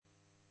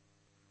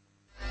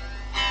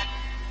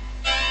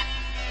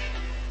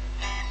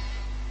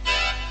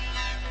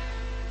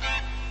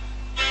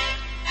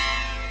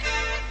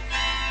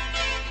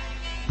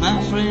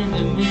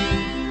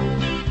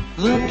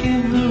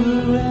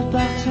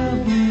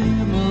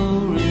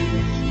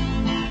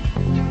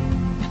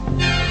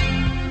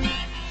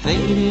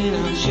faded,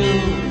 I'm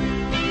sure,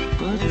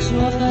 but it's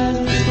love has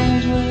a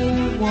strange way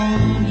of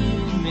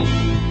wanting me.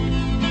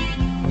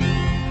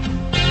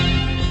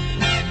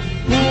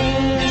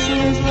 Yes,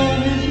 there's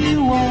love if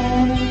you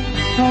want it,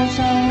 don't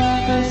sound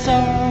like a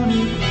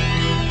sonnet,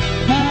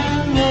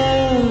 my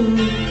love.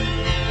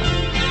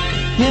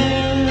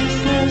 Yes,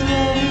 there's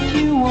love if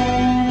you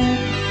want it,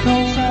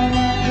 don't sound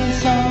like a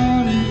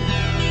sonnet,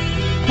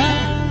 my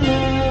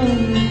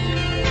love,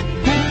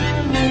 my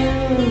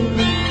love.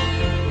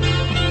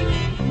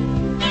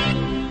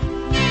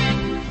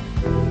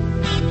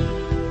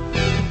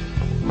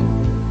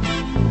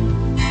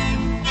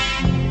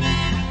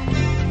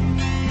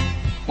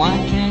 Why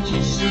can't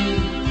you see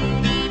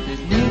that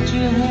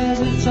nature has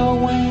its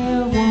own way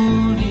of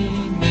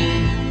wanting me?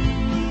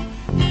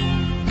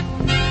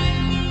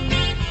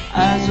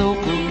 Eyes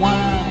open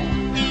wide,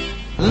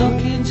 look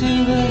into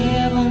the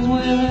heavens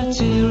with a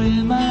tear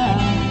in my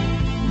eye.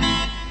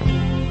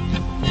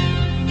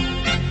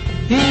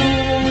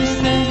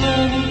 Yes, there's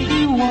love if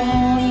you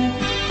want it,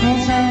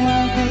 don't sound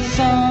like a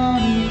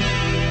sonnet,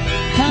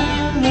 my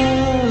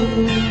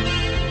love.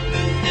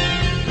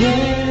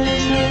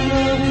 Yes, there's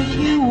love if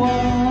you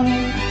want it,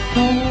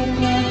 don't look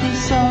like a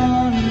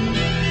sonnet,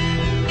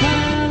 my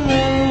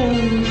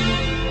love,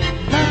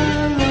 my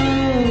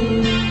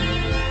love.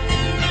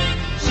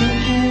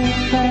 Sinking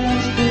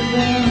faster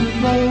than a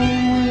boat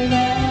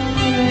without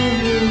a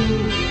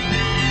rudder,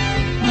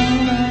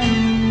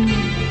 alone.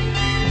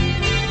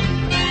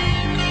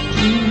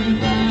 Dreaming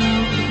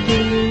about the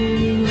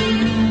day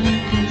when I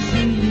can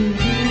see you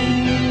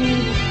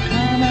here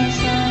by my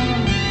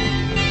side,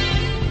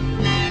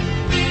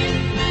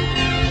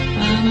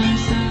 by my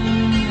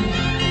side.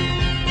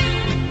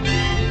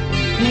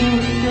 You